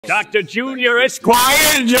Dr. Junior Esquire.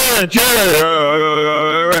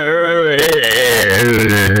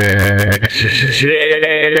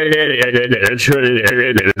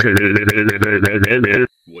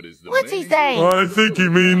 What's he saying? I think he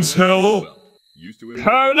means hello.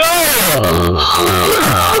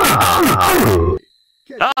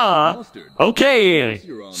 Ah, okay.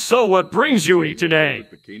 So what brings you here today?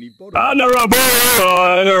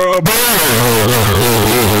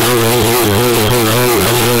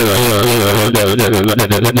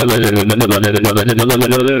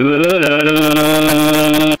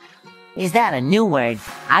 Is that a new word?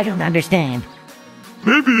 I don't understand.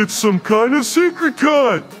 Maybe it's some kind of secret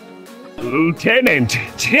code. Lieutenant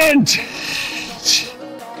Tent.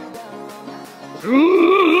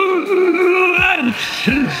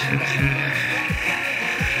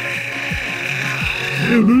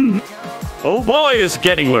 Oh boy, it's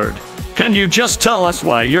getting weird. Can you just tell us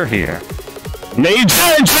why you're here?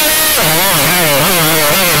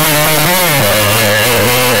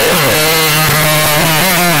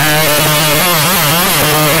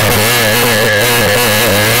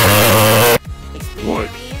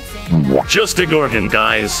 Just ignore him,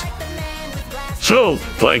 guys. So,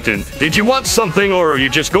 Plankton, did you want something, or are you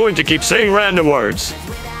just going to keep saying random words?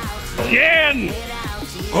 Again!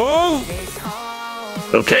 Oh!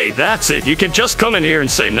 Okay, that's it. You can just come in here and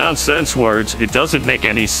say nonsense words. It doesn't make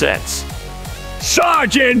any sense.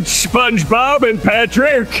 Sergeant SpongeBob and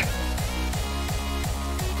Patrick!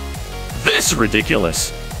 This is ridiculous.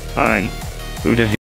 Fine. Who the